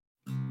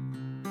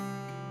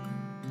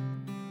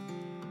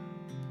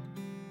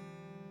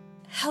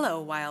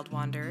Hello, Wild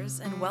Wanderers,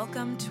 and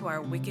welcome to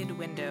our wicked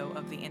window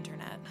of the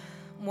internet.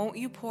 Won't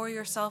you pour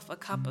yourself a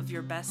cup of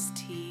your best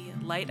tea,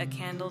 light a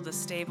candle to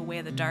stave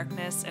away the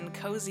darkness, and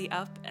cozy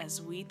up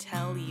as we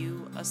tell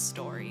you a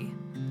story?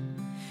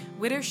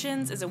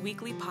 Widdershins is a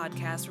weekly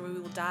podcast where we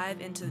will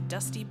dive into the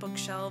dusty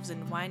bookshelves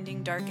and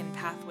winding, darkened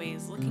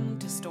pathways looking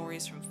to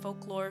stories from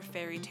folklore,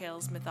 fairy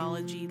tales,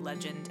 mythology,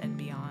 legend, and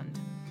beyond.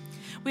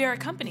 We are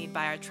accompanied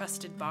by our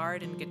trusted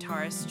bard and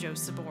guitarist Joe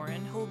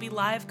Saborin, who will be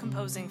live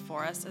composing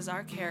for us as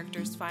our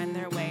characters find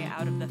their way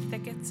out of the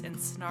thickets and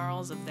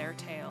snarls of their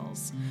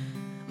tales.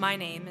 My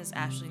name is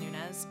Ashley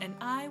Nunez, and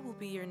I will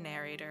be your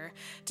narrator,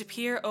 to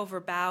peer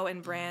over bough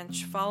and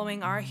branch,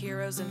 following our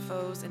heroes and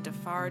foes into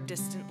far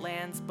distant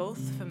lands both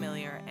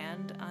familiar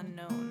and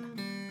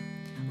unknown.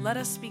 Let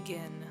us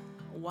begin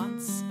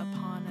once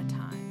upon a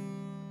time.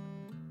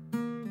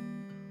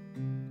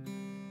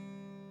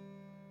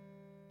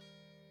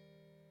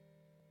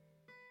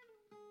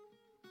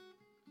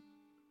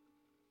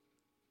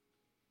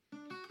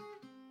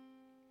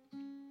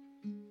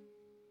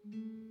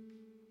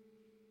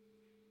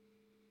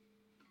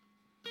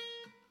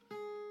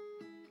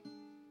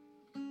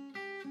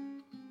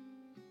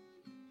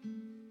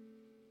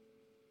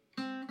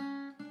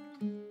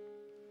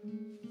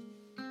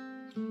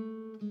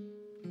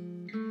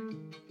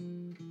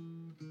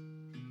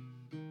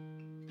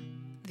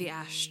 The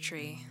Ash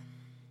Tree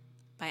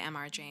by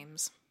M.R.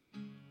 James.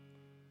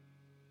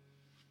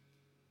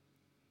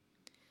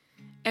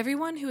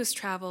 Everyone who has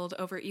traveled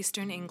over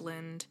eastern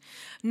England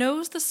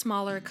knows the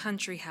smaller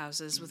country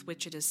houses with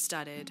which it is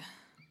studded.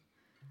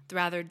 The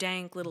rather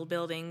dank little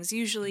buildings,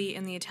 usually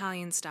in the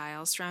Italian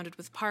style, surrounded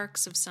with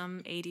parks of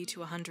some 80 to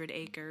 100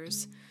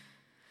 acres.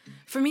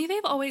 For me,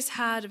 they've always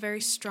had a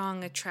very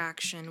strong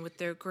attraction with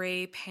their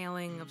gray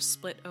paling of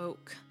split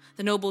oak,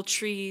 the noble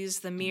trees,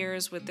 the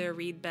meres with their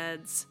reed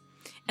beds,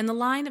 and the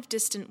line of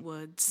distant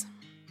woods.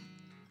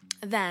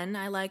 Then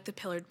I like the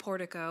pillared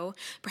portico,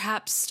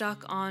 perhaps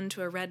stuck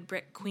onto a red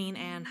brick Queen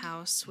Anne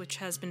house, which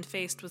has been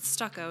faced with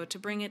stucco to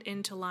bring it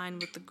into line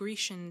with the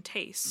Grecian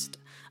taste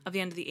of the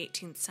end of the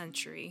 18th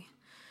century.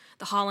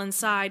 The hall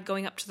inside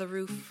going up to the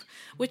roof,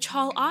 which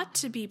hall ought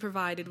to be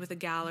provided with a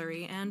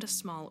gallery and a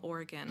small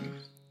organ.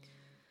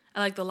 I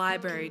like the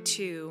library,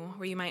 too,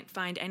 where you might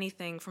find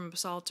anything from a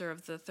psalter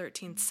of the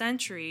 13th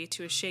century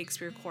to a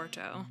Shakespeare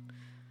quarto.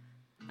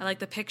 I like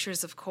the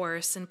pictures, of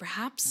course, and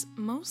perhaps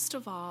most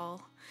of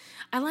all,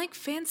 I like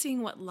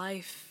fancying what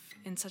life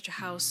in such a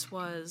house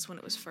was when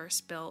it was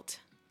first built,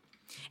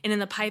 and in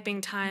the piping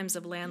times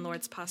of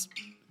landlord's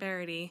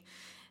prosperity,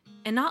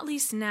 and not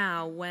least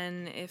now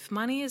when, if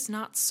money is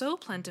not so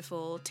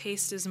plentiful,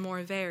 taste is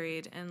more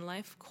varied and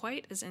life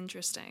quite as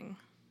interesting.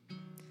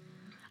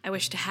 I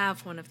wish to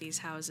have one of these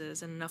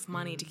houses and enough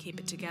money to keep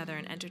it together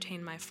and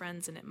entertain my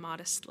friends in it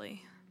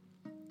modestly.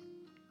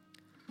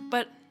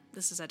 But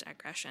this is a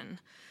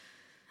digression.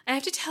 I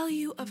have to tell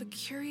you of a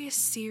curious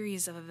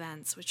series of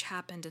events which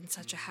happened in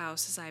such a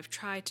house as I have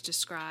tried to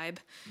describe.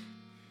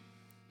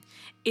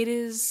 It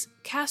is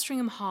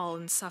Castringham Hall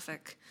in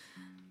Suffolk.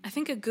 I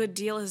think a good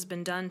deal has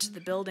been done to the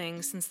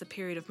building since the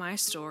period of my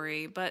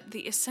story, but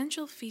the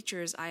essential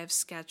features I have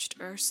sketched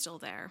are still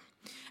there.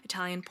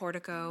 Italian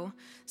portico,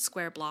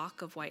 square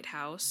block of white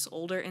house,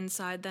 older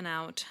inside than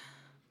out,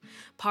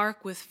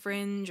 park with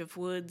fringe of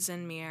woods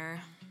and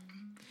mere.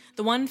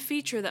 The one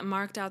feature that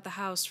marked out the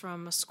house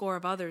from a score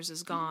of others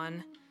is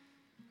gone.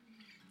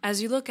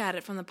 As you look at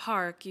it from the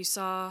park, you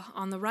saw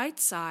on the right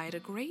side a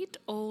great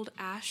old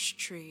ash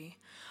tree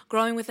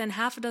growing within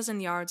 6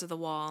 yards of the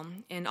wall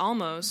and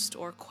almost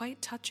or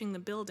quite touching the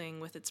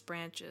building with its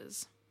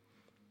branches.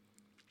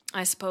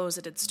 I suppose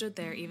it had stood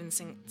there even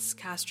since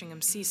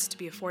Castringham ceased to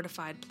be a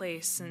fortified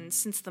place and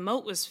since the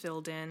moat was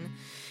filled in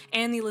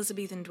and the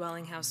Elizabethan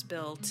dwelling house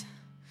built.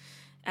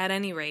 At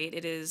any rate,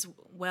 it is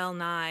well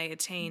nigh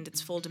attained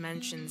its full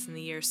dimensions in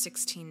the year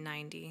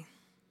 1690.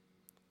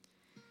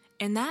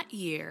 In that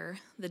year,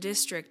 the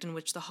district in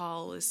which the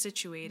hall is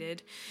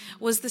situated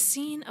was the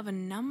scene of a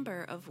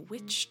number of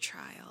witch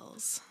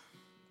trials.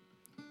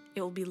 It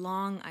will be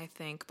long, I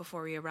think,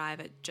 before we arrive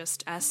at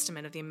just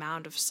estimate of the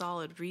amount of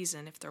solid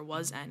reason, if there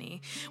was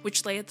any,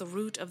 which lay at the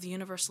root of the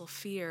universal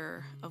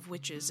fear of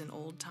witches in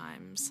old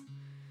times.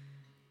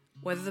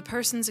 Whether the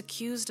persons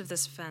accused of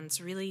this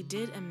offense really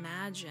did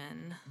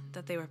imagine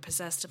that they were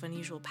possessed of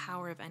unusual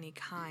power of any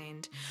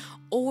kind,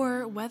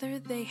 or whether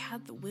they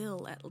had the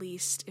will, at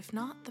least, if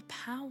not the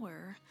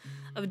power,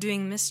 of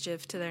doing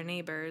mischief to their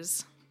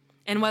neighbors,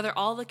 and whether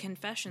all the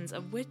confessions,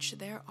 of which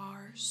there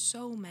are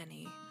so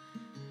many,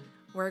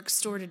 were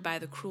extorted by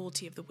the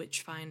cruelty of the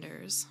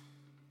witch-finders.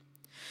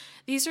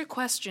 These are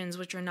questions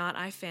which are not,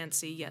 I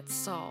fancy, yet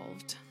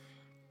solved,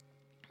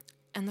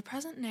 and the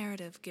present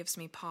narrative gives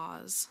me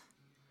pause.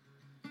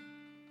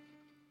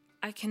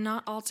 I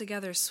cannot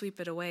altogether sweep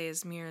it away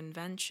as mere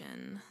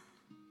invention.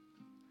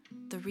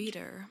 The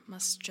reader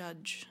must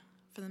judge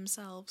for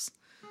themselves.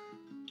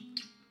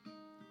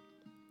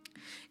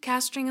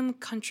 Castringham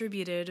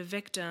contributed a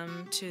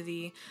victim to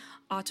the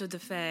auto da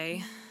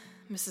fe,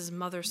 Mrs.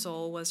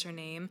 Mothersole was her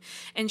name,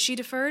 and she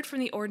differed from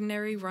the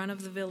ordinary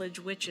run-of-the-village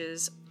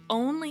witches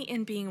only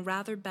in being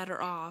rather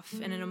better off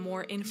and in a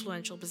more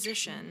influential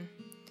position.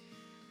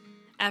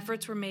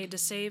 Efforts were made to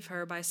save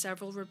her by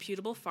several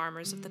reputable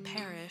farmers of the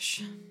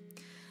parish.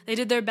 They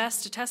did their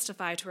best to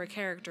testify to her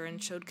character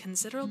and showed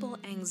considerable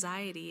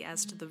anxiety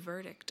as to the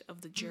verdict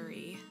of the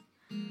jury.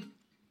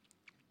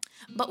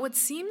 But what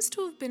seems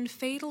to have been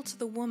fatal to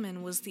the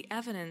woman was the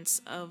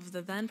evidence of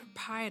the then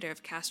proprietor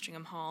of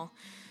Castringham Hall,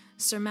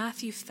 Sir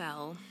Matthew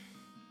Fell.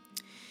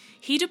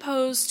 He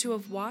deposed to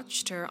have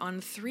watched her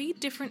on 3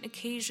 different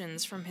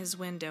occasions from his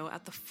window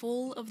at the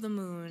full of the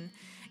moon,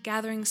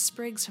 gathering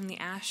sprigs from the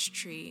ash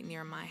tree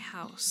near my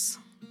house.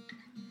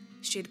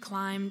 She had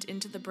climbed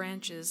into the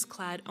branches,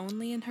 clad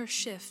only in her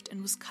shift,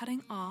 and was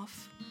cutting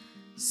off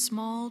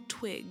small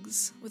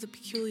twigs with a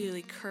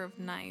peculiarly curved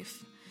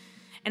knife.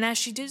 And as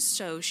she did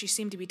so, she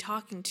seemed to be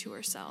talking to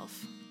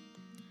herself.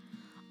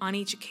 On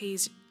each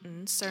occasion,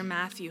 Sir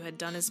Matthew had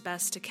done his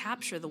best to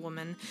capture the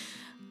woman,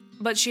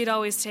 but she had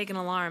always taken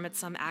alarm at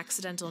some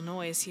accidental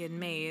noise he had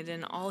made,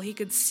 and all he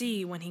could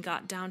see when he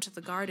got down to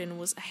the garden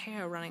was a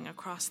hare running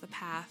across the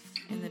path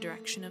in the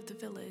direction of the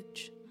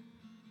village.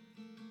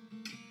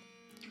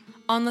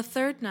 On the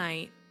 3rd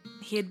night,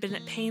 he had been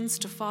at pains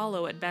to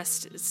follow at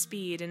best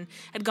speed and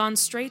had gone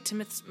straight to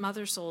Miss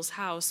Mothersole's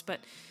house,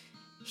 but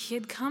he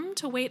had come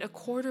to wait a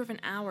quarter of an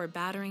hour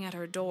battering at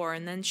her door,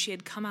 and then she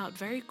had come out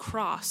very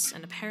cross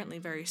and apparently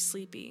very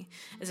sleepy,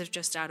 as if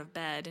just out of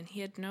bed, and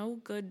he had no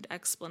good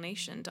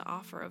explanation to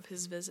offer of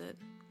his visit.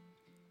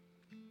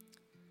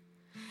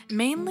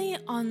 Mainly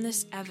on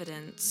this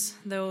evidence,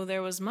 though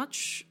there was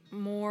much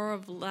more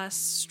of less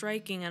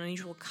striking and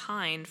unusual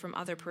kind from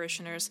other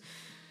parishioners,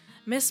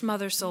 Miss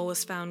Mothersole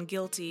was found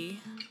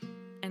guilty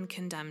and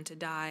condemned to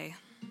die.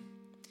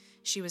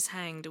 She was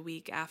hanged a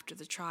week after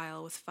the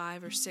trial with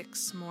 5 or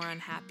 6 more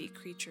unhappy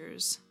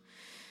creatures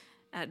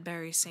at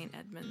Bury St.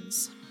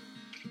 Edmunds.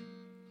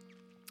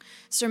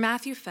 Sir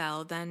Matthew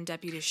Fell, then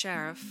deputy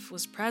sheriff,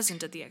 was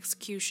present at the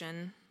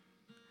execution.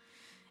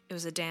 It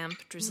was a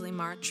damp, drizzly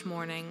March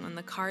morning when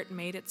the cart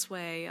made its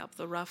way up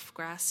the rough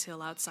grass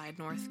hill outside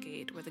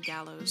Northgate, where the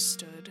gallows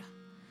stood.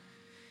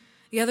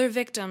 The other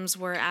victims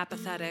were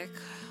apathetic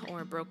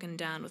or broken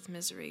down with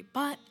misery,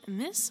 but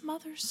Miss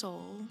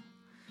Mothersole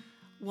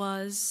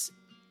was,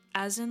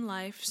 as in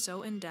life,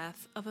 so in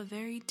death, of a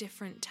very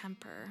different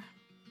temper.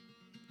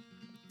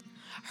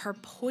 Her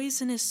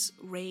poisonous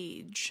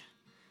rage,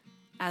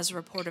 as a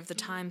report of the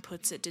time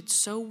puts it, did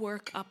so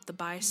work up the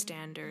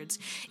bystanders,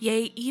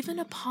 yea, even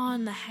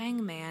upon the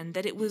hangman,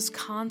 that it was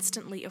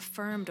constantly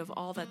affirmed of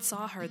all that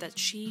saw her that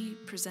she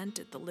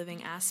presented the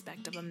living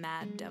aspect of a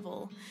mad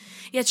devil.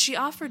 Yet she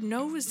offered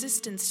no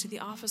resistance to the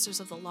officers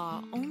of the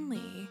law,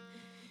 only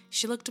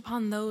she looked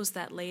upon those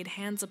that laid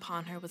hands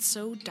upon her with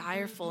so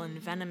direful and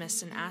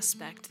venomous an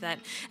aspect that,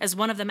 as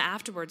one of them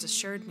afterwards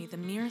assured me, the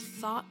mere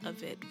thought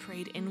of it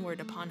preyed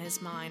inward upon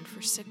his mind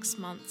for 6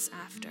 months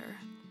after.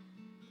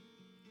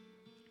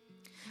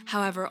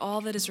 However,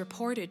 all that is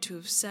reported to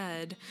have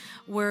said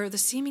were the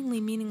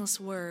seemingly meaningless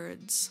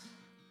words,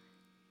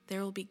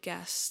 "There will be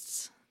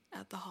guests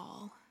at the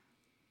hall,"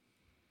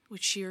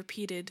 which she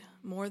repeated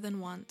more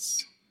than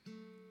once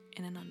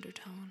in an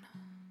undertone.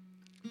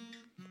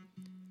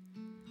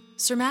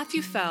 Sir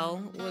Matthew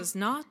Fell was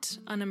not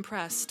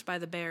unimpressed by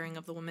the bearing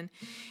of the woman.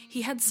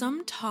 He had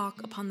some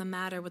talk upon the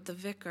matter with the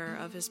vicar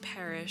of his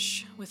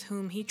parish, with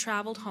whom he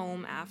travelled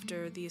home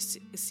after the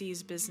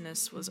assize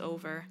business was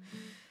over.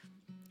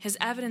 His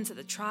evidence at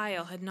the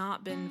trial had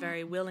not been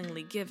very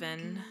willingly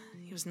given.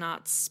 He was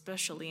not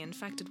specially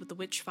infected with the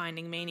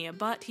witch-finding mania,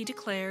 but he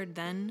declared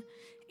then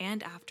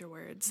and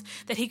afterwards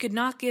that he could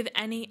not give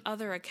any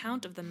other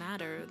account of the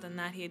matter than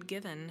that he had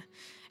given,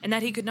 and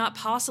that he could not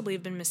possibly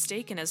have been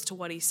mistaken as to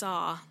what he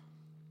saw.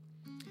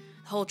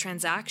 The whole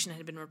transaction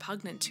had been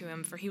repugnant to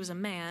him, for he was a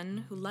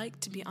man who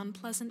liked to be on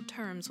pleasant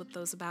terms with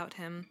those about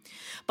him.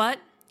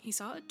 But he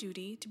saw a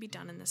duty to be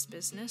done in this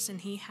business,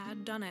 and he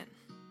had done it.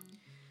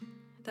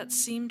 That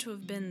seemed to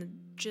have been the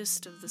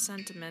gist of the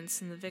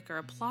sentiments, and the vicar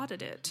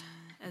applauded it,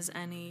 as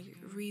any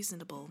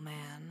reasonable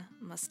man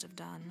must have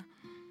done.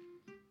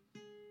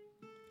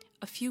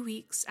 A few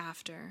weeks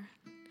after,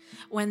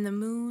 when the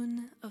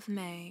moon of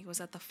May was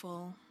at the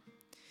full,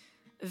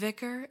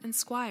 vicar and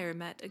squire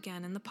met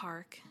again in the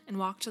park and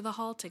walked to the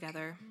hall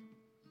together.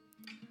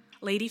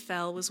 Lady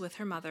Fell was with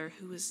her mother,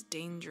 who was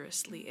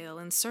dangerously ill,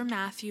 and Sir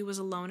Matthew was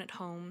alone at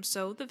home,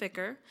 so the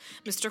vicar,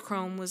 Mr.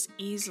 Crome, was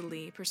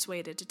easily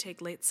persuaded to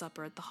take late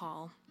supper at the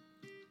hall.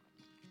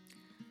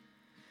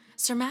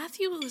 Sir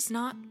Matthew was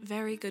not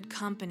very good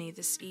company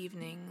this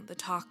evening. The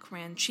talk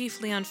ran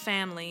chiefly on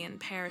family and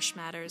parish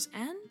matters,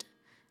 and,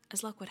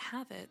 as luck would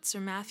have it, Sir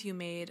Matthew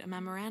made a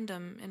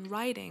memorandum in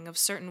writing of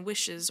certain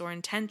wishes or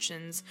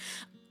intentions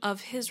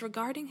of his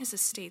regarding his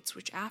estates,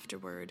 which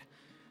afterward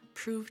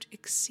proved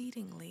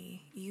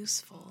exceedingly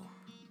useful.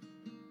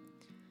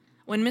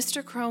 When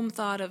Mr. Crome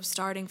thought of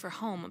starting for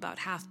home about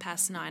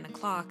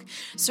 9:30,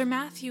 Sir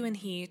Matthew and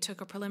he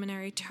took a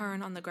preliminary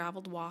turn on the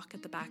gravelled walk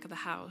at the back of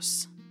the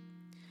house.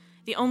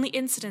 The only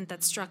incident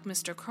that struck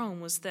Mr.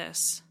 Crome was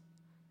this.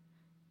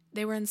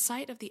 They were in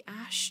sight of the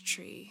ash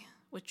tree,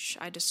 which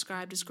I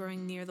described as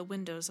growing near the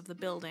windows of the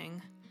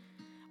building,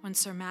 when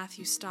Sir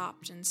Matthew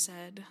stopped and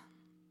said,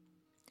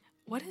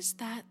 "What is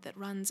that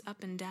runs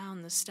up and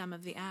down the stem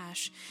of the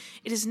ash?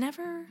 It is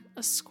never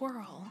a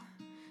squirrel.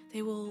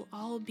 They will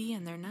all be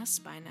in their nests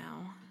by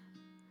now."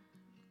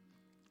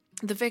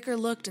 The vicar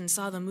looked and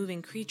saw the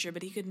moving creature,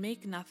 but he could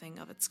make nothing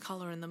of its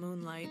color in the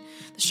moonlight.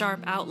 The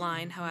sharp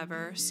outline,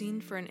 however, seen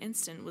for an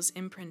instant, was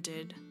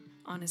imprinted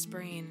on his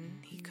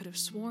brain. He could have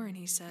sworn,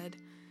 he said,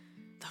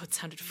 though it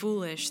sounded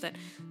foolish, that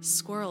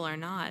squirrel or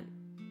not,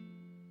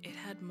 it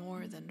had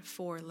more than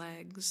 4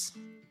 legs.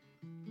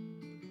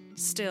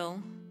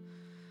 Still,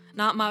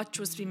 not much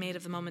was to be made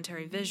of the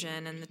momentary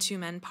vision, and the two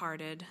men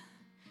parted.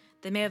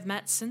 They may have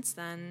met since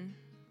then,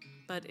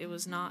 but it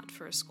was not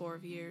for a score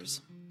of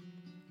years.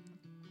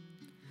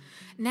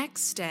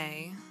 Next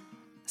day,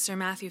 Sir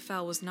Matthew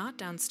Fell was not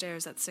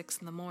downstairs at 6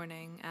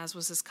 a.m, as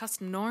was his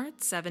custom, nor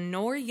at 7,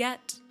 nor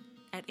yet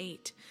at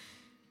 8.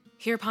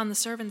 Hereupon the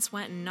servants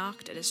went and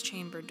knocked at his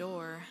chamber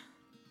door.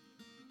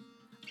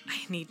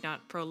 I need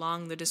not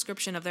prolong the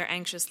description of their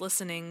anxious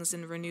listenings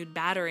and renewed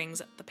batterings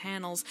at the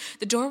panels.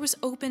 The door was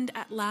opened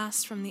at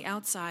last from the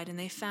outside, and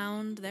they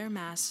found their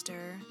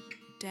master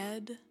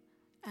dead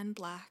and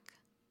black.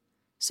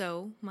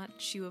 So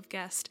much you have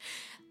guessed.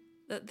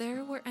 That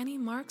there were any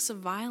marks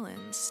of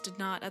violence did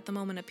not at the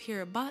moment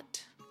appear,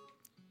 but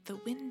the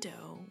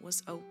window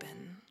was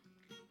open.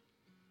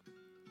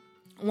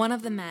 One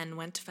of the men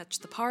went to fetch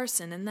the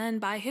parson, and then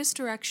by his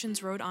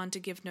directions rode on to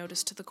give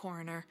notice to the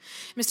coroner.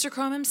 Mr.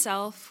 Crome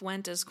himself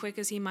went as quick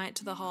as he might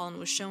to the hall and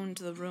was shown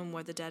to the room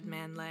where the dead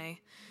man lay.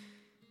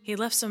 He had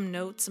left some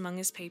notes among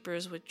his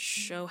papers which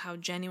show how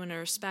genuine a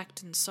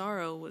respect and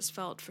sorrow was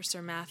felt for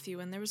Sir Matthew,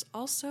 and there was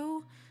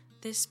also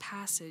this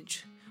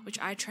passage, which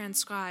I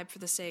transcribe for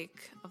the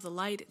sake of the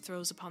light it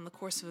throws upon the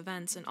course of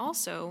events and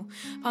also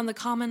upon the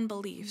common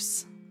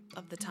beliefs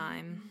of the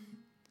time.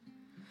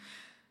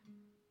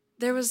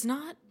 There was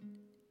not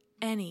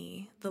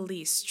the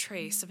least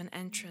trace of an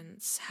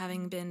entrance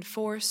having been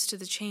forced to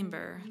the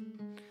chamber,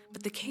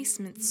 but the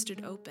casement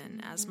stood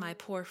open, as my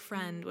poor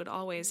friend would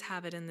always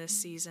have it in this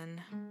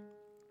season.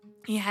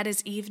 He had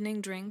his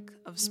evening drink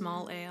of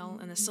small ale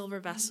in a silver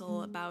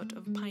vessel about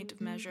a pint of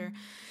measure,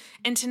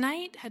 and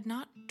tonight had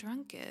not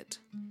drunk it.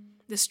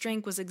 This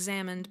drink was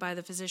examined by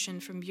the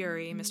physician from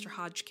Bury, Mr.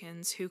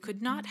 Hodgkins, who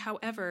could not,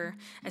 however,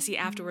 as he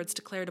afterwards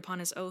declared upon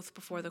his oath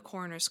before the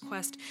coroner's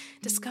quest,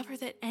 discover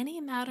that any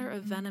matter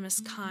of venomous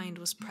kind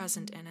was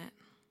present in it.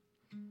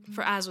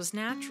 For as was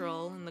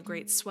natural in the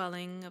great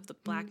swelling of the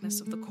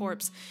blackness of the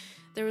corpse,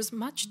 there was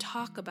much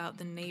talk about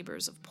the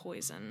neighbors of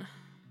poison.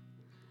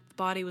 The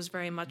body was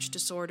very much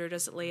disordered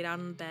as it laid out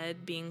in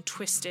bed, being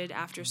twisted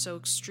after so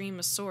extreme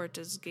a sort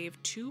as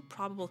gave too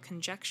probable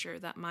conjecture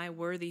that my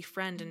worthy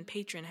friend and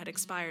patron had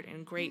expired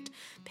in great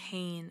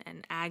pain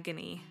and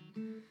agony.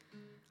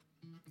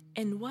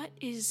 And what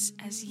is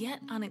as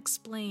yet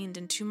unexplained,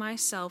 and to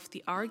myself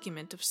the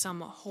argument of some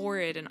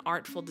horrid and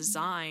artful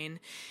design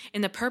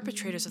in the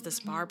perpetrators of this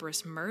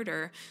barbarous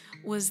murder,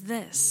 was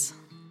this,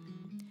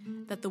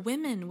 that the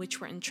women which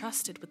were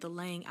entrusted with the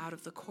laying out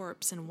of the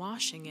corpse and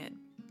washing it,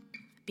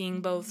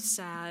 being both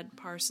sad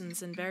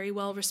parsons and very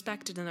well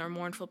respected in their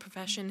mournful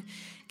profession,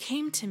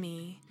 came to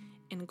me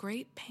in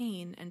great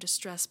pain and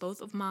distress both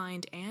of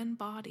mind and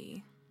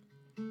body,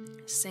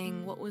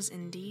 saying what was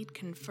indeed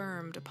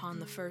confirmed upon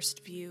the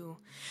first view,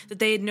 that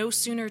they had no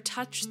sooner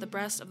touched the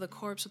breast of the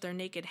corpse with their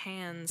naked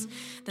hands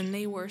than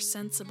they were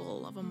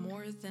sensible of a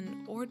more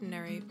than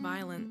ordinary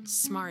violent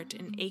smart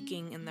and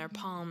aching in their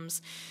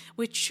palms,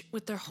 which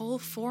with their whole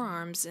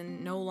forearms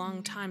in no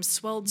long time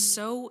swelled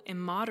so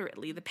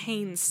immoderately, the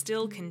pain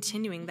still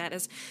continuing, that,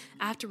 as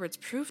afterwards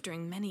proved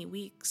during many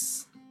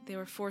weeks, they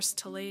were forced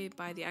to lay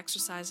by the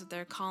exercise of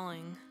their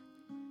calling,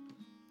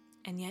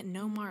 and yet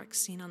no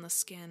marks seen on the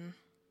skin.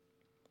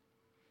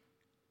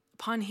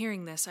 Upon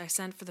hearing this, I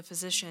sent for the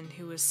physician,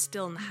 who was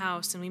still in the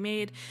house, and we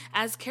made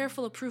as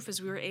careful a proof as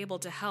we were able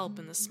to help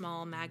in the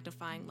small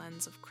magnifying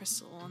lens of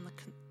crystal on the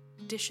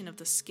condition of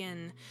the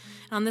skin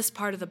and on this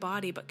part of the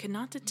body, but could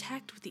not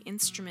detect with the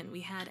instrument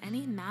we had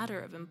any matter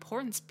of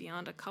importance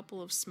beyond a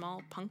couple of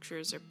small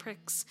punctures or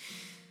pricks,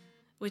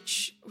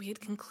 which we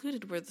had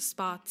concluded were the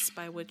spots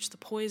by which the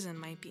poison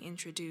might be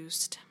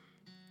introduced.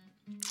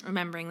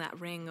 Remembering that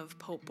ring of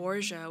Pope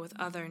Borgia with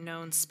other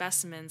known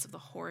specimens of the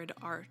horrid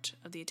art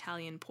of the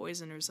Italian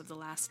poisoners of the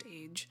last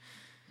age.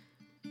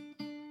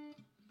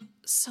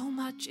 So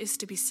much is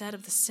to be said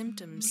of the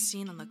symptoms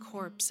seen on the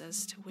corpse,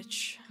 as to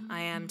which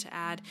I am to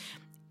add,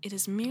 it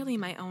is merely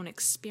my own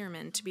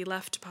experiment, to be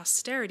left to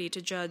posterity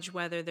to judge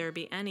whether there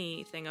be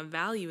anything of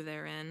value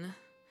therein.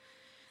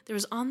 There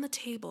was on the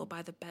table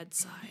by the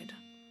bedside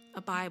a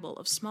Bible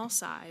of small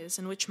size,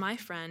 in which my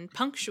friend,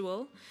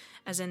 punctual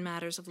as in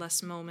matters of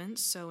less moment,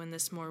 so in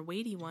this more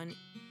weighty one,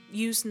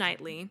 used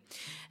nightly,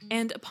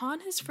 and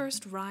upon his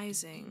first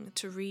rising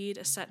to read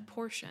a set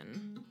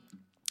portion,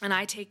 and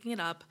I taking it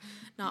up,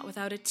 not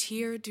without a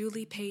tear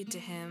duly paid to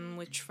him,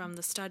 which from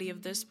the study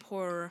of this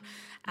poor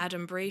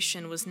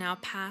adumbration was now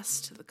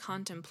passed to the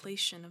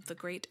contemplation of the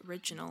great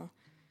original,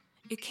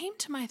 it came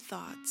to my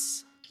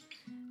thoughts,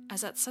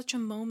 as at such a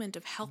moment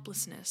of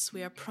helplessness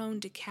we are prone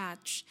to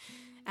catch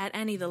at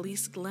any the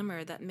least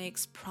glimmer that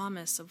makes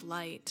promise of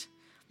light,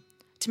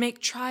 to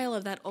make trial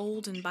of that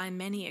old and by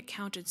many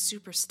accounted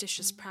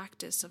superstitious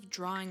practice of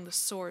drawing the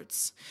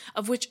sorts,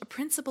 of which a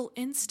principal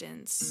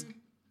instance,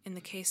 in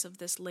the case of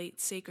this late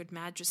sacred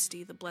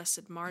majesty, the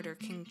blessed martyr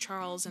King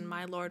Charles and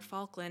my Lord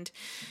Falkland,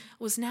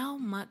 was now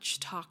much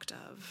talked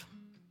of.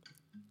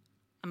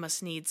 I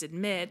must needs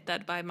admit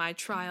that by my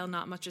trial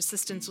not much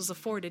assistance was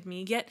afforded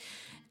me, yet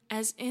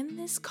as in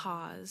this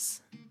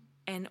cause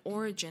and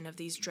origin of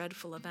these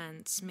dreadful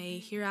events may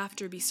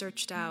hereafter be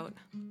searched out,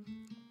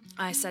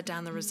 I set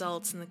down the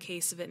results in the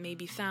case of it may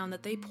be found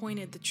that they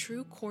pointed the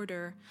true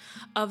quarter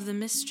of the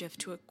mischief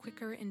to a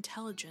quicker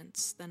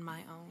intelligence than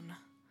my own.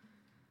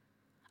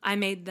 I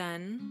made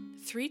then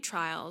 3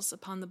 trials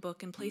upon the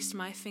book and placed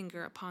my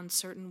finger upon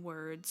certain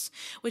words,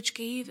 which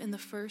gave in the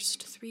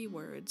first 3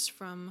 words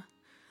from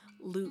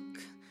Luke,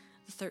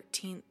 the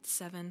 13th,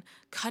 7,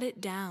 cut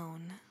it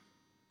down,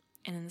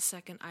 and in the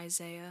second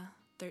Isaiah,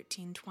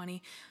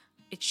 13:20,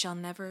 it shall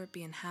never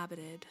be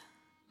inhabited.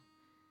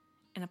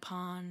 And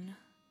upon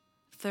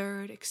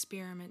 3rd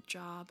experiment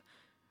job,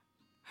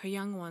 her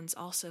young ones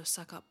also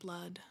suck up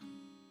blood.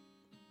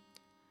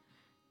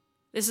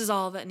 This is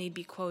all that need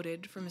be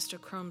quoted. For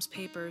Mr. Crome's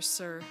papers,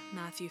 Sir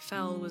Matthew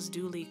Fell was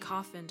duly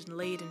coffined and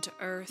laid into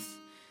earth,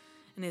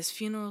 and his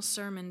funeral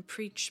sermon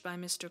preached by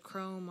Mr.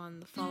 Crome on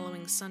the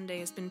following Sunday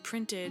has been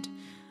printed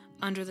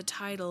under the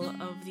title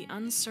of The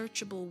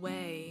Unsearchable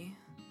Way,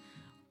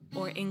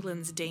 or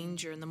England's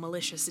Danger in the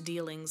Malicious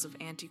Dealings of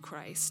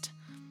Antichrist.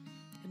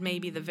 It may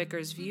be the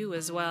vicar's view,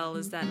 as well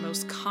as that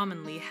most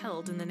commonly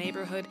held in the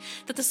neighborhood,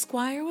 that the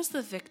squire was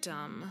the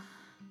victim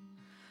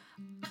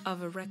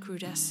of a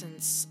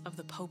recrudescence of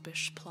the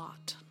popish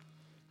plot.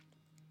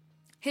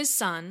 His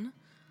son,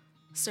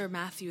 Sir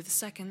Matthew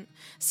II,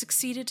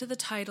 succeeded to the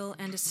title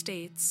and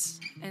estates,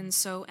 and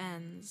so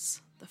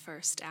ends the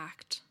first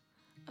act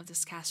of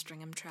this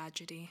Castringham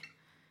tragedy.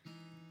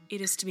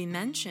 It is to be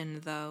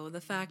mentioned, though,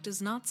 the fact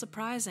is not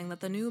surprising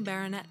that the new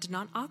baronet did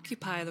not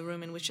occupy the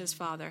room in which his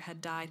father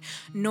had died,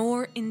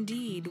 nor,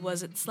 indeed,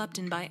 was it slept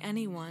in by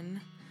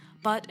anyone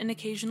but an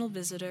occasional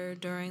visitor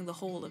during the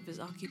whole of his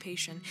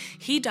occupation.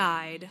 He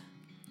died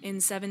in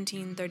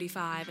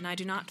 1735, and I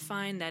do not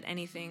find that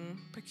anything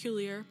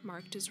peculiar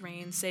marked his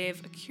reign,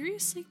 save a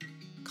curiously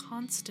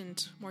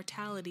constant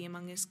mortality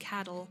among his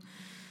cattle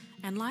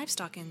and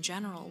livestock in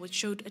general, which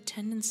showed a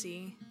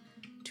tendency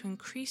to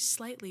increase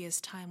slightly as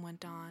time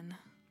went on.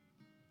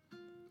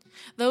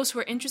 Those who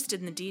are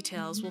interested in the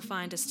details will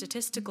find a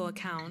statistical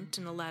account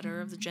in a letter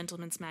of the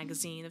Gentleman's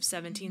Magazine of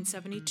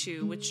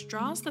 1772, which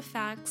draws the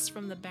facts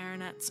from the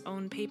baronet's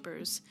own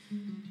papers.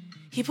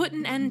 He put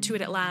an end to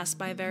it at last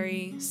by a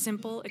very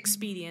simple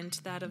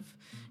expedient, that of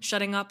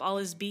shutting up all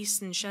his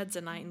beasts in sheds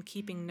at night and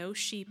keeping no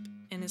sheep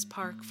in his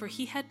park, for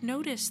he had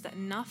noticed that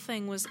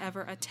nothing was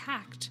ever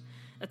attacked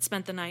that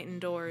spent the night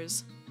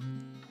indoors,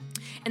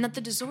 and that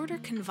the disorder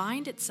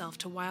confined itself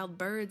to wild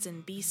birds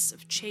and beasts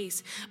of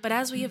chase. But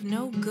as we have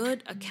no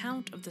good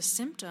account of the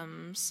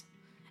symptoms,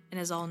 and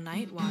as all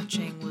night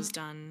watching was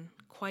done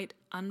quite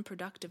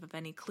unproductive of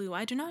any clue,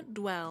 I do not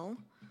dwell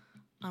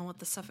on what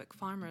the Suffolk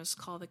farmers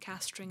call the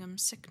Castringham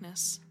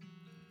sickness.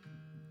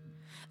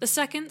 The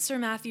second Sir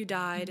Matthew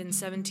died in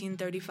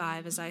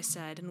 1735, as I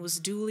said, and was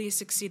duly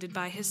succeeded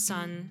by his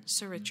son,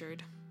 Sir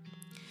Richard.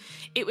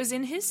 It was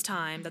in his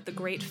time that the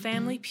great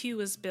family pew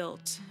was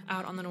built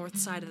out on the north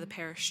side of the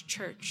parish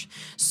church.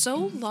 So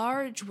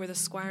large were the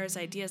squire's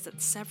ideas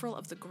that several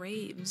of the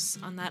graves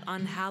on that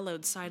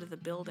unhallowed side of the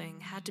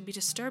building had to be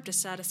disturbed to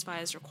satisfy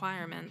his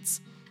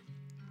requirements.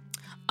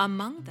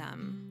 Among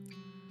them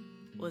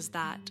was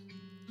that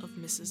of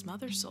Mrs.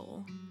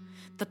 Mothersole,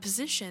 the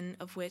position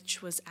of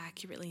which was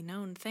accurately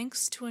known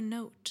thanks to a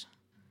note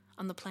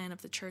on the plan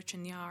of the church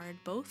and yard,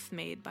 both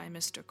made by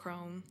Mr.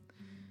 Crome.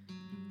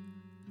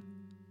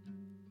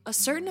 A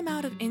certain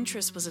amount of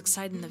interest was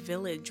excited in the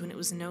village when it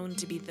was known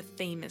to be the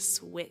famous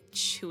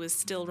witch, who was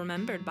still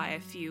remembered by a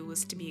few,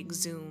 was to be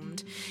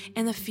exhumed,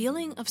 and the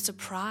feeling of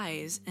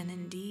surprise and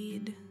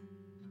indeed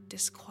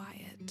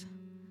disquiet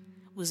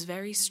was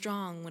very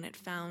strong when it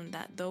found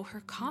that though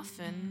her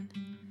coffin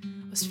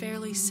was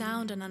fairly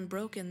sound and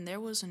unbroken, there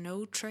was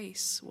no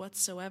trace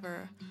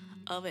whatsoever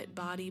of it,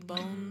 body,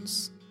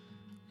 bones,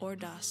 or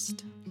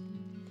dust.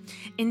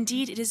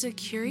 Indeed, it is a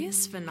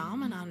curious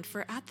phenomenon,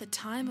 for at the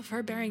time of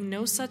her bearing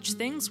no such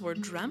things were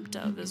dreamt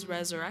of as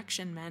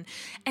resurrection men,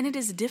 and it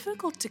is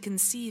difficult to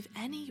conceive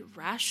any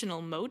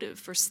rational motive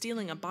for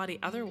stealing a body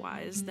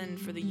otherwise than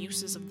for the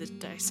uses of the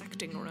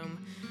dissecting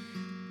room.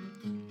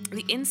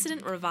 The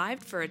incident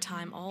revived for a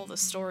time all the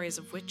stories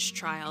of witch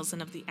trials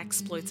and of the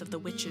exploits of the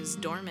witches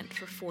dormant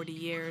for 40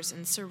 years,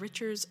 and Sir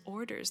Richard's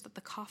orders that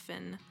the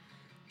coffin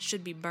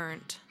should be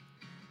burnt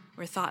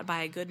were thought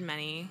by a good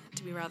many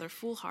to be rather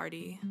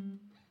foolhardy,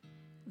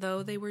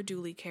 though they were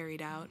duly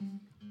carried out.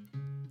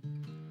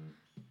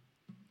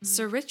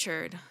 Sir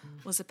Richard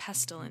was a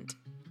pestilent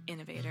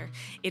innovator.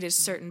 It is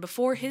certain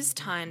before his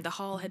time the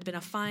hall had been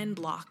a fine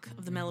block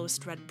of the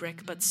mellowest red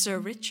brick, but Sir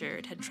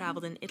Richard had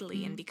traveled in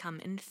Italy and become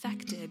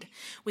infected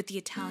with the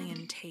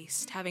Italian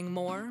taste. Having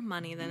more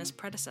money than his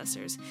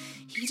predecessors,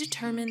 he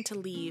determined to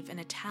leave an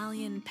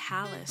Italian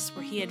palace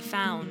where he had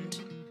found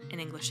an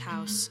English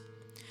house.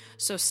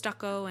 So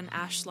stucco and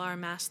ashlar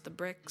masked the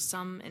brick,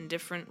 some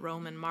indifferent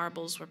Roman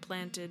marbles were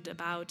planted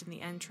about in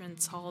the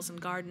entrance, halls, and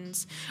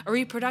gardens. A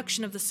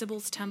reproduction of the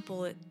Sibyl's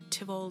Temple at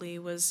Tivoli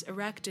was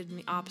erected in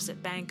the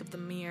opposite bank of the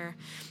Mere,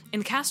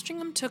 and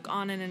Castringham took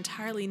on an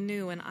entirely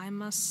new and, I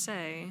must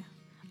say,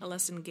 a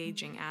less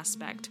engaging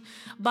aspect.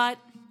 But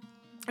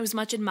it was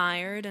much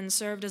admired and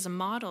served as a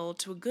model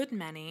to a good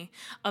many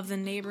of the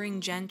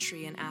neighboring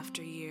gentry in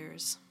after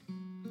years.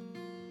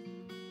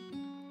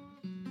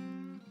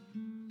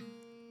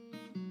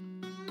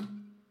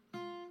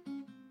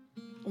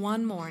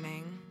 One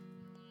morning,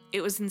 it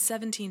was in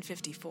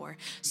 1754,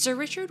 Sir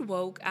Richard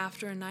woke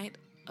after a night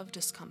of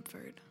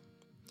discomfort.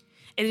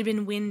 It had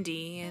been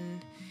windy,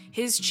 and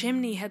his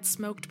chimney had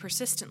smoked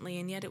persistently,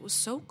 and yet it was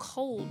so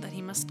cold that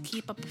he must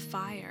keep up a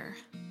fire.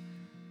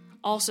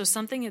 Also,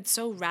 something had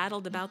so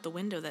rattled about the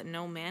window that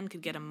no man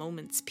could get a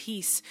moment's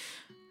peace.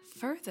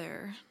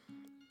 Further,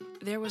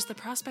 there was the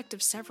prospect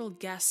of several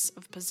guests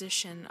of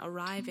position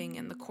arriving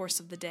in the course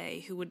of the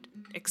day who would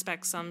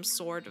expect some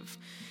sort of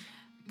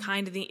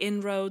kind of the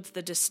inroads,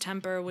 the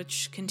distemper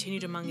which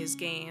continued among his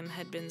game,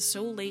 had been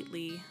so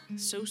lately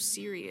so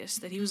serious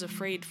that he was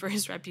afraid for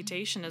his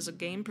reputation as a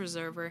game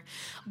preserver.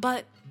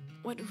 But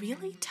what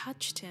really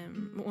touched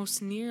him most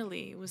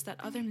nearly was that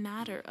other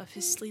matter of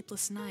his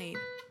sleepless night.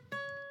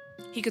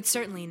 He could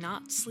certainly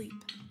not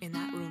sleep in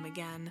that room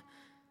again.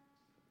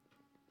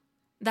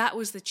 That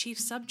was the chief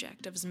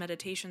subject of his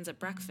meditations at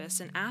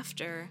breakfast, and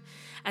after,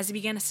 as he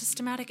began a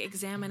systematic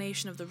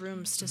examination of the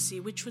rooms to see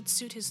which would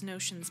suit his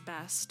notions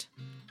best,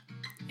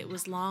 it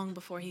was long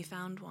before he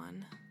found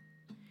one.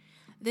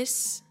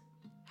 This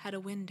had a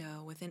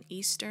window with an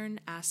eastern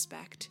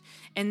aspect,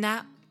 and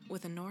that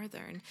with a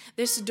northern.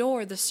 This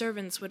door the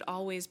servants would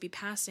always be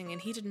passing,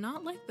 and he did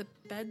not like the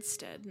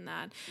bedstead in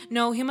that.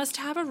 No, he must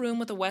have a room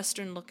with a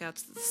western lookout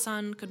so that the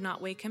sun could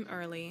not wake him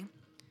early.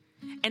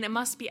 And it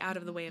must be out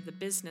of the way of the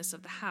business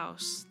of the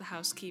house. The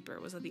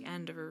housekeeper was at the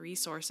end of her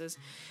resources.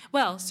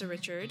 "Well, Sir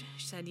Richard,"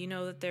 she said, "you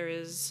know that there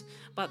is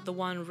but the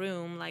one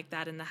room like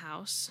that in the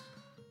house."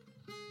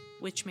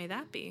 "Which may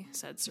that be?"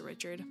 said Sir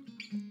Richard.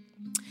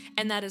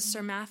 "And that is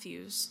Sir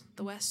Matthew's,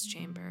 the west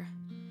chamber."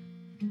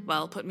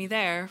 "Well, put me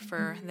there,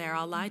 for there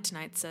I'll lie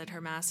tonight," said her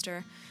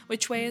master.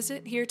 "Which way is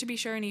it? Here, to be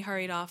sure," and he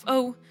hurried off.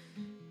 "Oh,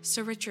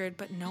 Sir Richard,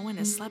 but no one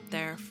has slept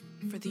there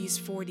for these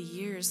 40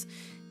 years.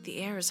 The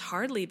air has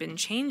hardly been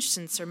changed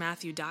since Sir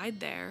Matthew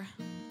died there."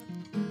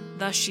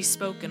 Thus she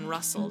spoke and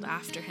rustled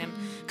after him.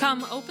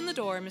 "Come, open the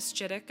door, Miss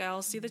Chittick.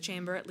 I'll see the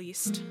chamber at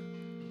least."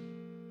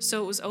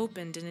 So it was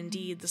opened, and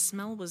indeed the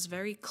smell was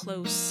very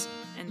close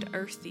and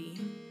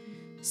earthy.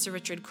 Sir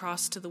Richard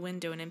crossed to the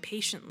window and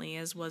impatiently,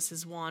 as was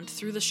his wont,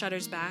 threw the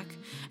shutters back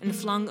and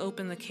flung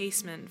open the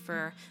casement,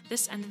 for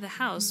this end of the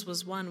house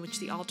was one which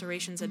the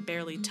alterations had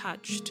barely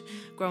touched,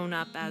 grown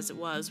up as it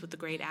was with the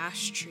great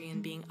ash tree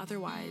and being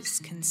otherwise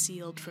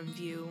concealed from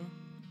view.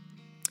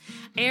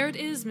 "Ere it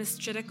is, Miss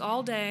Chittick,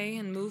 all day,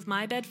 and move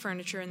my bed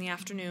furniture in the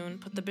afternoon,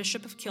 put the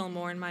Bishop of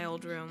Kilmore in my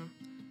old room."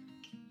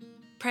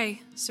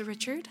 "Pray, Sir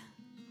Richard,"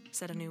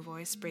 said a new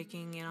voice,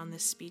 breaking in on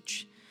this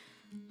speech,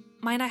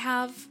 "might I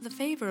have the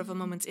favor of a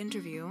moment's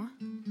interview?"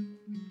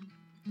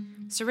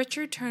 Sir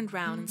Richard turned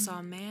round and saw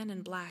a man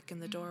in black in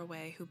the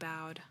doorway, who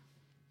bowed.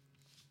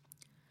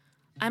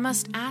 "I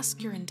must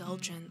ask your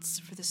indulgence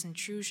for this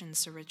intrusion,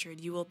 Sir Richard.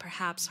 You will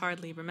perhaps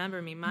hardly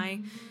remember me.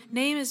 My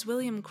name is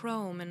William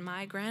Crome, and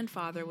my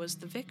grandfather was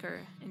the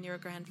vicar in your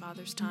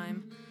grandfather's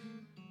time."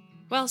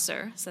 "Well,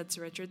 sir," said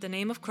Sir Richard, "the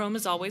name of Crome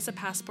is always a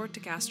passport to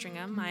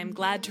Castringham. I am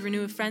glad to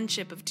renew a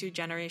friendship of 2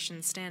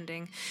 generations'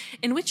 standing.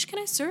 In which can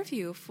I serve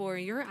you for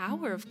your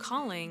hour of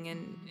calling?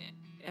 And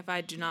if I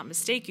do not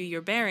mistake you,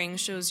 your bearing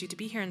shows you to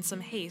be here in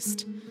some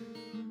haste."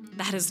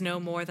 "That is no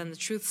more than the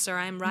truth, sir.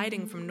 I am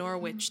riding from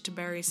Norwich to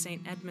Bury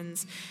St.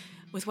 Edmunds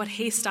with what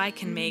haste I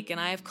can make, and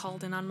I have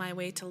called in on my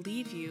way to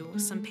leave you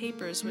some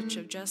papers which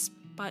have just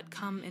but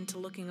come into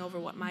looking over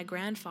what my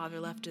grandfather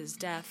left at his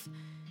death.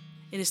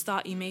 It is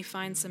thought you may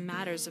find some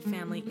matters of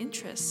family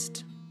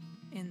interest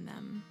in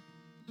them."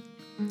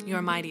 "You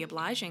are mighty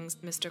obliging,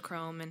 Mr.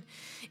 Crome, and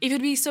if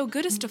you'd be so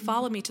good as to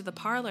follow me to the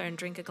parlor and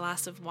drink a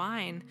glass of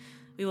wine,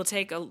 we will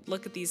take a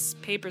look at these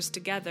papers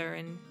together,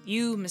 and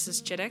you,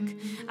 Mrs. Chittick,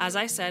 as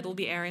I said, will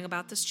be airing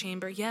about this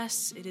chamber.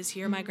 Yes, it is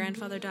here my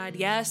grandfather died.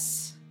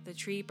 Yes, the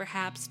tree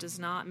perhaps does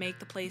not make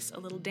the place a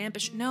little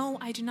dampish. No,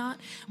 I do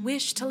not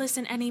wish to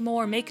listen any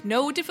more. Make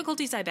no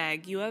difficulties, I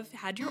beg. You have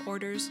had your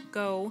orders.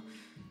 Go.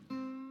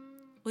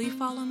 Will you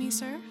follow me,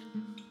 sir?"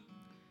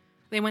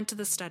 They went to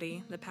the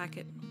study. The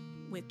packet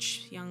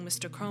which young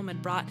Mr. Crome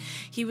had brought.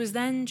 He was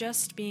then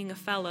just being a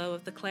fellow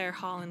of the Clare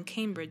Hall in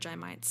Cambridge, I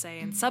might say,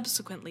 and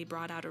subsequently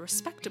brought out a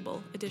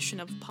respectable edition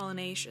of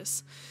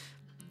Polynaceus.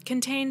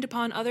 Contained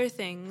upon other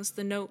things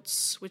the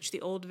notes which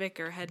the old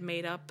vicar had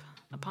made up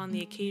upon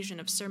the occasion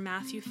of Sir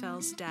Matthew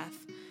Fell's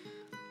death.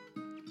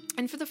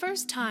 And for the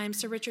first time,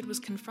 Sir Richard was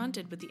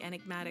confronted with the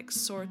enigmatic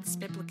sortes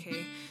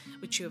biblicae,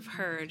 which you have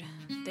heard.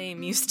 They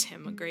amused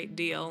him a great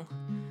deal.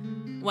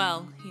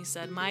 Well, he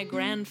said, my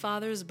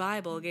grandfather's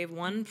Bible gave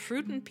one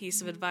prudent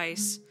piece of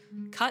advice.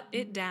 Cut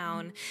it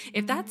down.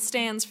 If that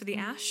stands for the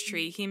ash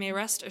tree, he may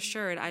rest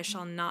assured I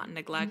shall not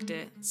neglect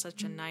it.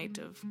 Such a night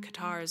of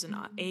catarrhs and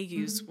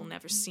agues will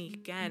never see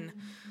again.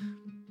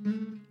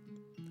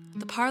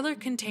 The parlor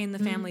contained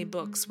the family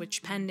books,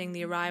 which, pending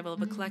the arrival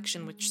of a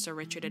collection which Sir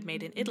Richard had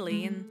made in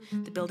Italy, and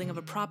the building of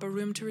a proper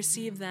room to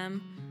receive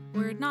them,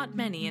 were not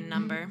many in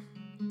number.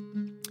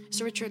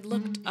 Sir Richard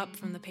looked up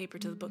from the paper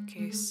to the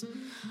bookcase.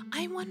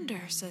 I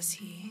wonder, says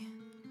he,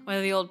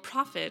 whether the old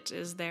prophet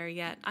is there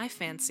yet. I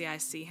fancy I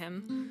see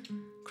him.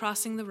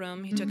 Crossing the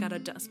room, he took out a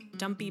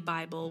dumpy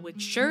Bible,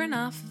 which, sure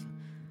enough,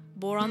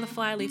 bore on the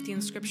flyleaf the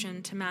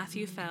inscription, To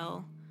Matthew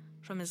Fell,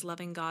 from his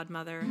loving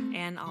godmother,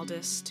 Anne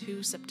Aldous,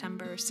 2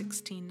 September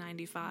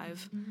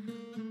 1695.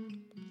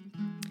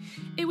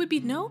 It would be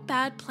no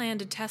bad plan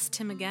to test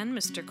him again,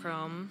 Mr.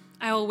 Crome.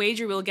 I will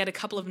wager we'll get a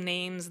couple of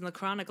names in the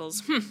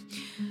chronicles.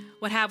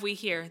 What have we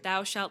here?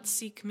 Thou shalt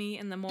seek me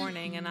in the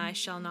morning, and I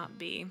shall not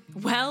be.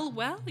 Well,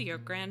 your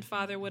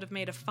grandfather would have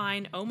made a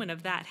fine omen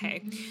of that,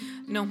 hey?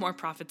 No more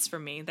profits for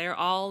me. They're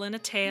all in a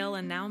tale,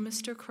 and now,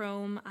 Mr.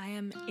 Crome, I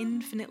am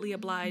infinitely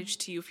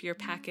obliged to you for your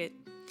packet.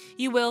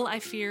 You will, I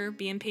fear,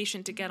 be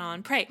impatient to get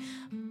on. Pray,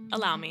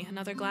 allow me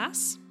another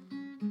glass.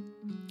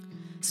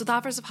 So with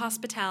offers of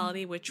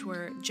hospitality, which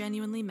were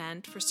genuinely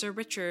meant, for Sir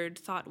Richard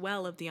thought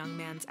well of the young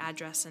man's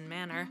address and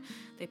manner,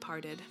 they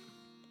parted.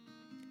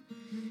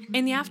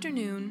 In the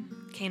afternoon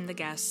came the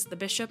guests, the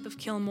Bishop of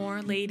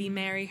Kilmore, Lady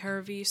Mary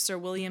Hervey, Sir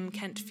William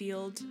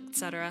Kentfield,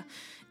 etc.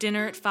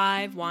 Dinner at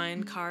 5,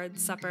 wine,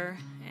 cards, supper,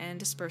 and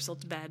dispersal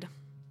to bed.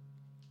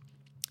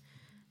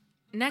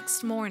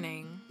 Next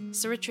morning,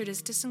 Sir Richard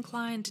is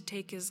disinclined to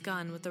take his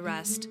gun with the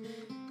rest.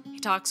 He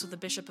talks with the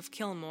Bishop of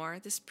Kilmore.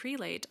 This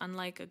prelate,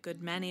 unlike a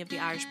good many of the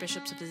Irish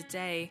bishops of his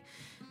day,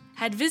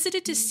 had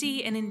visited to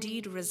see and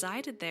indeed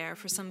resided there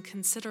for some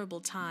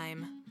considerable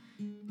time.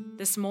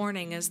 This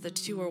morning, as the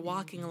two were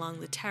walking along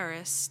the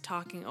terrace,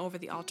 talking over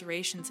the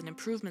alterations and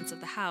improvements of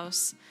the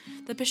house,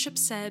 the bishop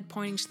said,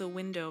 pointing to the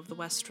window of the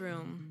west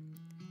room,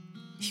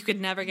 You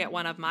could never get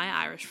one of my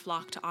Irish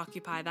flock to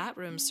occupy that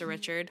room, Sir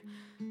Richard.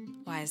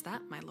 Why is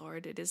that, my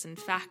lord? It is in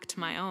fact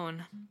my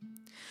own.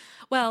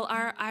 Well,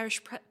 our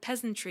Irish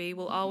peasantry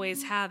will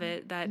always have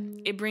it that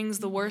it brings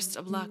the worst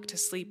of luck to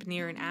sleep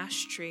near an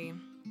ash tree.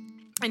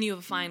 And you have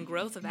a fine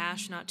growth of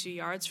ash not 2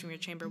 yards from your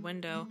chamber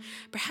window.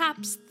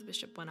 Perhaps, the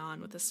bishop went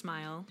on with a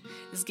smile,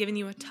 has given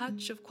you a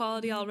touch of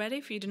quality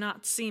already, for you do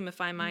not seem, if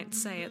I might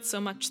say it,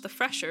 so much the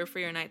fresher for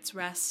your night's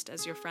rest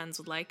as your friends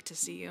would like to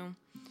see you.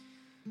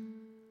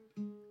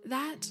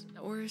 That,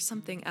 or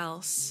something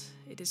else,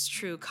 it is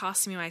true,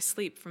 costs me my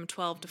sleep from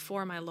 12 to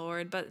 4, my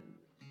lord, but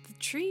the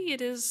tree it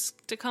is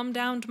to come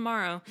down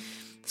tomorrow,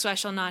 so I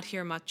shall not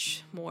hear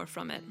much more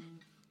from it.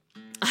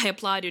 I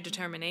applaud your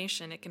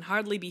determination. It can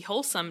hardly be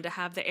wholesome to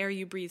have the air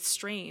you breathe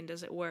strained,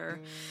 as it were,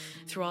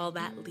 through all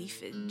that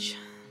leafage.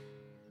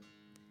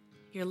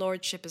 Your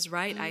lordship is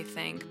right, I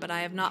think, but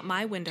I have not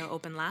my window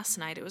open last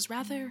night. It was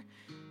rather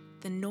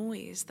the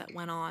noise that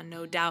went on,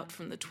 no doubt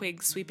from the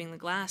twigs sweeping the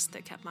glass,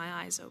 that kept my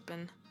eyes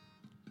open.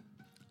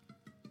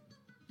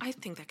 I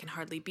think that can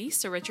hardly be,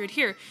 Sir Richard.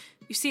 Here,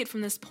 you see it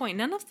from this point.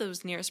 None of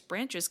those nearest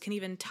branches can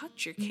even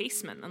touch your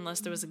casement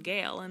unless there was a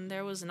gale, and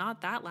there was not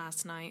that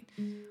last night.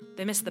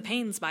 They missed the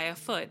panes by a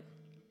foot.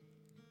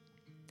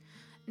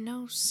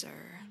 No,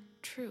 sir,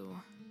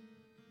 true.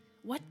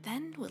 What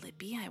then will it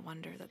be, I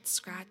wonder, that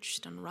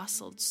scratched and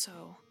rustled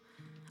so?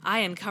 I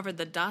uncovered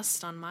the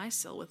dust on my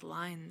sill with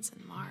lines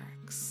and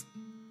marks.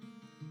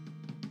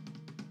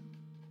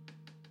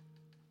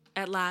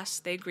 At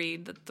last they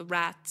agreed that the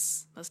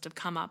rats must have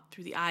come up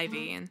through the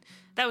ivy, and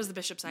that was the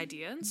bishop's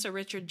idea, and Sir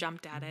Richard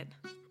jumped at it.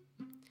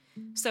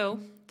 So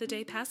the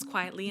day passed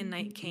quietly, and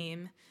night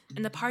came,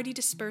 and the party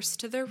dispersed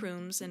to their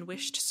rooms and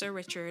wished Sir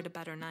Richard a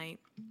better night.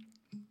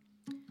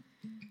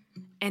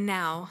 And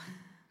now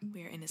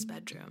we are in his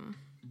bedroom,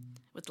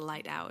 with the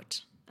light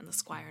out and the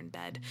squire in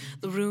bed.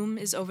 The room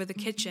is over the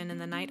kitchen,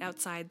 and the night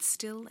outside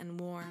still and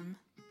warm,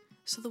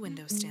 so the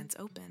window stands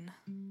open.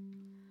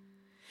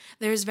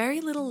 There is very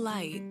little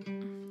light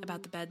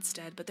about the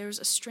bedstead, but there is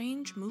a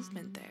strange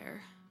movement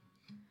there.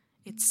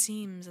 It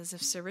seems as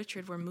if Sir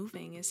Richard were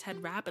moving his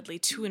head rapidly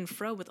to and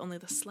fro with only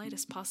the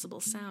slightest possible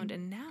sound,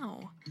 and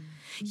now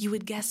you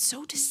would guess,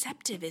 so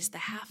deceptive is the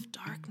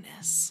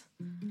half-darkness,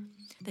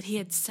 that he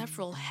had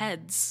several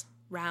heads,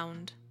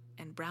 round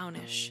and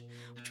brownish,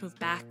 which moved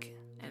back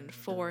and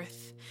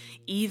forth,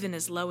 even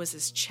as low as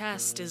his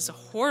chest, is a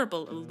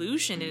horrible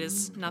illusion. It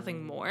is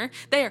nothing more.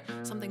 There,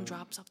 something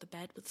drops off the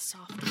bed with a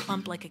soft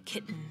plump like a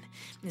kitten,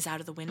 and is out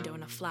of the window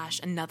in a flash.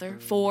 Another,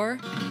 4,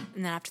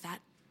 and then after that,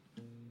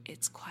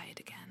 it's quiet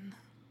again.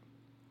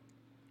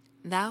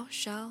 Thou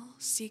shalt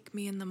seek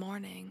me in the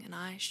morning, and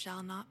I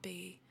shall not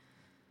be.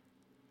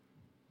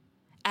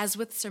 As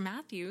with Sir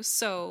Matthew,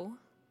 so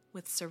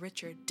with Sir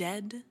Richard,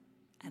 dead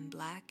and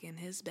black in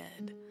his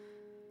bed.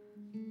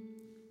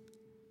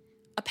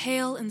 A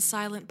pale and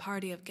silent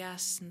party of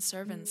guests and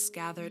servants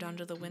gathered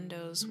under the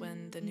windows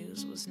when the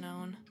news was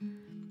known.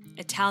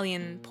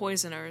 Italian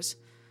poisoners,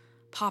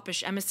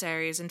 popish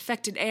emissaries,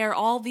 infected air,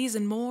 all these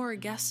and more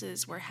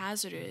guesses were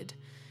hazarded,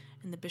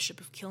 and the Bishop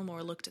of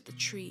Kilmore looked at the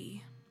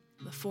tree,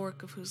 the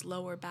fork of whose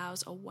lower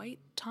boughs a white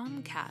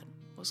tomcat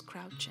was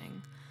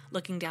crouching,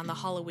 looking down the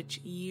hollow which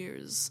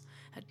years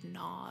had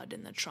gnawed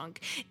in the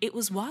trunk. It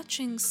was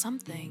watching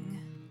something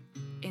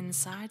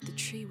inside the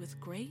tree with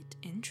great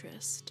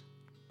interest.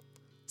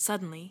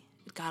 Suddenly,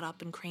 it got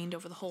up and craned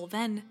over the hole.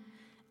 Then,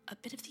 a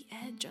bit of the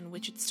edge on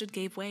which it stood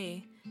gave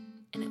way,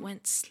 and it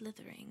went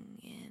slithering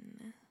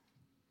in.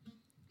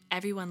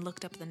 Everyone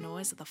looked up at the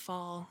noise of the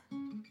fall.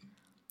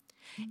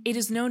 It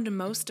is known to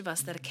most of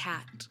us that a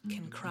cat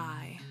can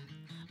cry,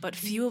 but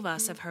few of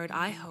us have heard,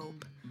 I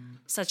hope,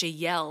 such a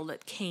yell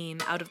that came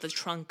out of the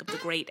trunk of the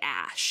great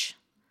ash.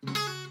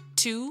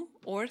 2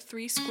 or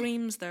 3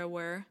 screams there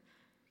were,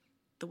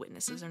 the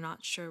witnesses are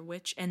not sure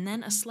which, and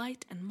then a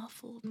slight and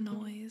muffled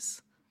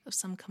noise of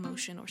some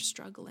commotion or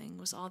struggling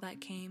was all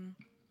that came.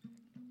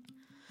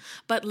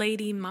 But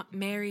Lady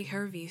Mary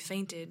Hervey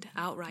fainted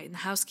outright, and the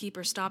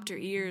housekeeper stopped her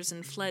ears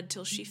and fled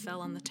till she fell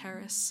on the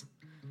terrace.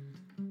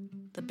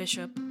 The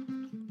Bishop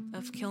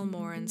of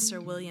Kilmore and Sir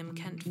William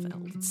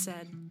Kentfield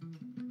said,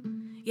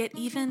 yet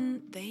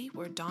even they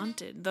were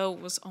daunted, though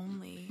it was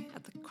only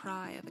at the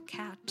cry of a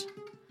cat,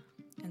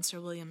 and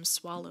Sir William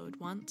swallowed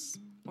once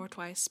or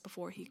twice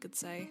before he could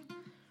say,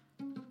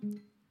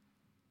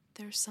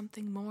 there's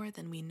something more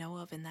than we know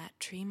of in that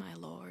tree, my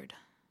lord.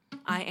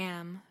 I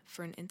am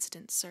for an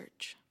instant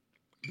search.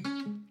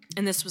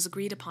 And this was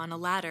agreed upon. A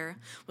ladder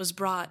was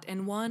brought,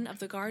 and one of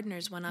the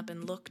gardeners went up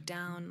and looked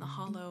down the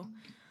hollow.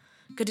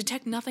 Could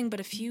detect nothing but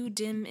a few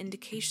dim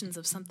indications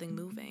of something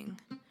moving.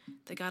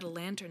 They got a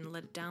lantern and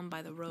let it down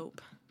by the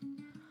rope.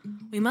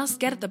 We must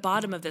get at the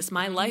bottom of this,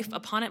 my life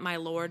upon it, my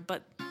lord,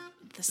 but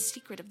the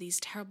secret of these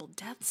terrible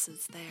deaths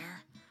is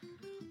there.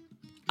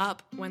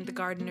 Up went the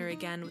gardener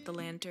again with the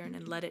lantern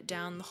and let it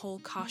down the hole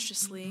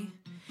cautiously.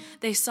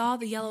 They saw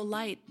the yellow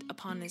light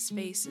upon his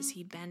face as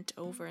he bent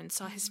over, and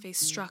saw his face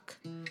struck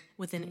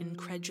with an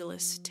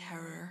incredulous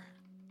terror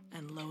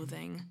and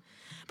loathing,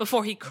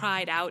 before he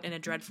cried out in a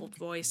dreadful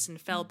voice and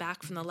fell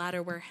back from the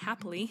ladder, where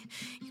happily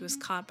he was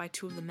caught by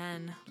 2 of the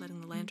men,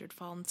 letting the lantern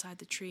fall inside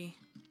the tree.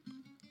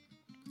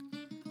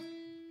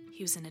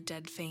 He was in a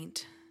dead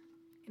faint,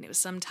 and it was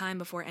some time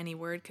before any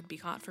word could be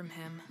caught from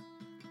him.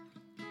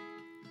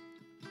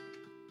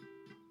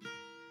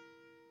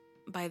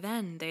 By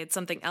then, they had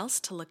something else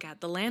to look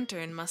at. The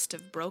lantern must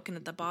have broken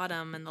at the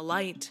bottom, and the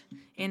light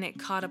in it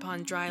caught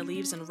upon dry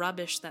leaves and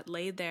rubbish that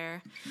lay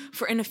there.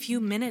 For in a few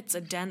minutes,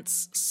 a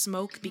dense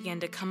smoke began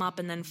to come up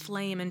and then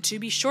flame, and to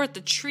be short, the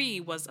tree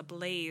was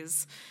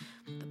ablaze.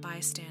 The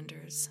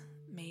bystanders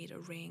made a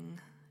ring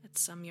at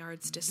some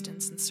yards'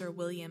 distance, and Sir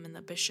William and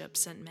the bishop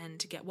sent men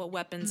to get what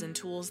weapons and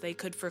tools they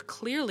could, for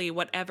clearly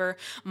whatever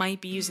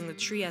might be using the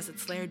tree as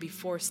its lair would be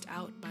forced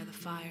out by the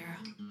fire.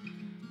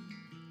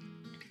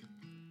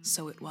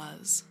 So it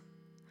was.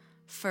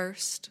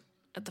 First,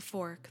 at the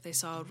fork, they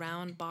saw a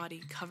round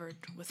body covered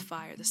with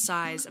fire, the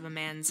size of a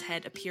man's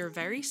head, appear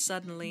very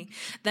suddenly,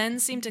 then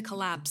seem to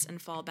collapse and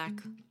fall back,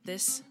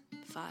 this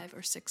 5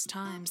 or 6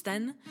 times.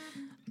 Then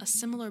a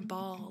similar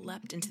ball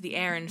leapt into the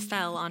air and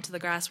fell onto the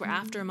grass, where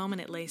after a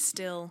moment it lay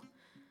still.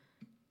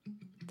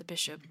 The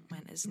bishop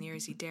went as near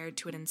as he dared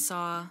to it and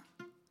saw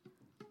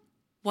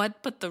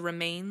what but the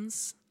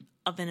remains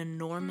of an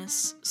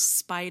enormous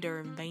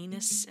spider,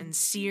 veinous and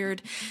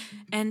seared,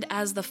 and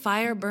as the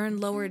fire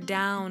burned lower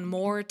down,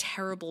 more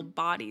terrible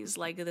bodies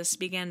like this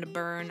began to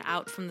burn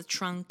out from the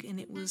trunk, and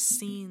it was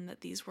seen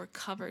that these were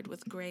covered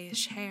with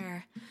grayish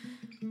hair.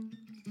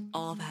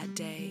 All that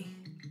day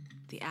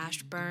the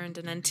ash burned,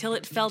 and until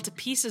it fell to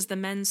pieces the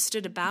men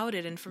stood about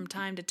it, and from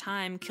time to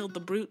time killed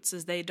the brutes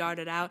as they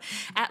darted out.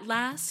 At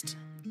last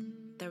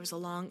there was a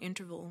long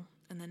interval,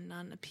 and then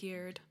none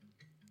appeared,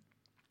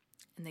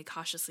 and they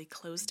cautiously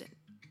closed it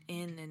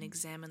in and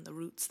examined the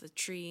roots of the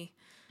tree.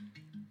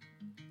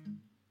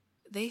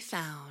 They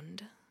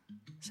found,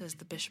 says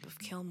the Bishop of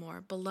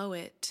Kilmore, below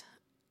it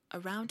a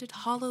rounded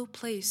hollow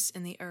place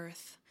in the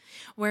earth,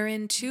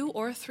 wherein 2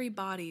 or 3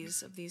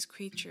 bodies of these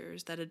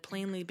creatures that had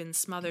plainly been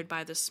smothered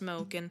by the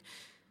smoke, and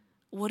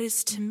what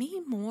is to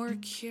me more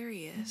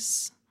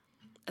curious,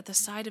 at the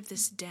side of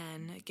this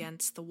den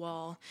against the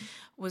wall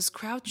was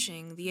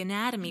crouching the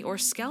anatomy or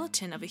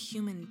skeleton of a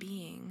human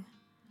being,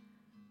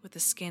 with the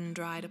skin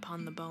dried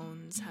upon the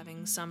bones,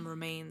 having some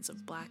remains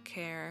of black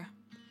hair.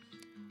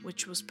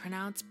 which was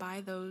pronounced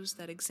by those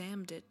that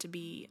examined it to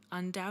be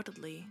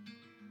undoubtedly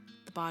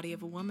the body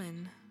of a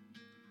woman,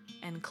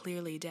 and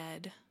clearly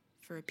dead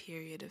for a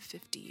period of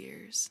 50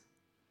 years.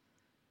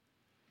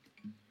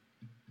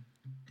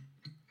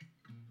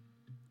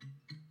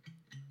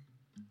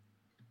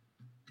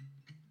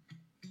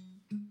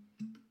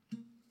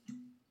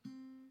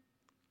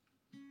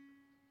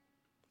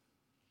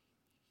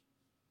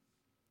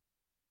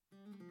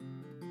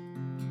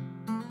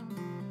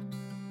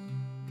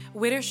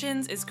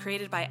 Widdershins is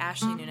created by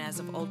Ashley Nunez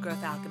of Old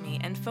Growth Alchemy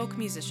and folk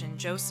musician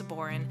Joe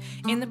Saborin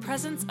in the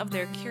presence of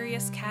their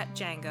curious cat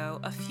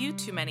Django, a few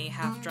too many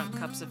half-drunk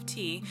cups of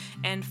tea,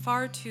 and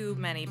far too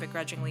many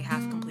begrudgingly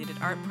half-completed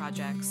art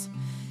projects.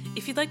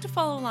 If you'd like to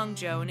follow along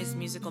Joe and his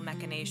musical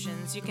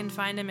machinations, you can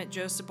find him at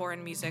Joe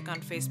Saborin Music on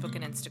Facebook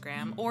and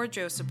Instagram, or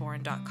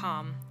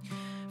joesaborin.com.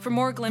 For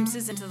more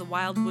glimpses into the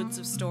wild woods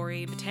of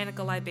story,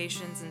 botanical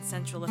libations, and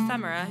sensual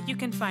ephemera, you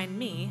can find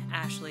me,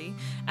 Ashley,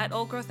 at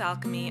Old Growth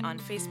Alchemy on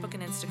Facebook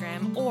and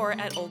Instagram, or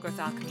at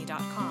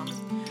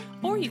oldgrowthalchemy.com.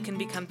 Or you can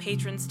become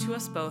patrons to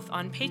us both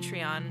on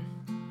Patreon.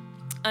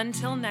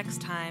 Until next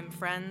time,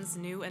 friends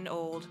new and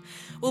old,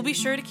 we'll be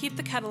sure to keep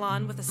the kettle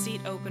on with a seat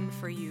open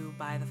for you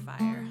by the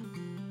fire.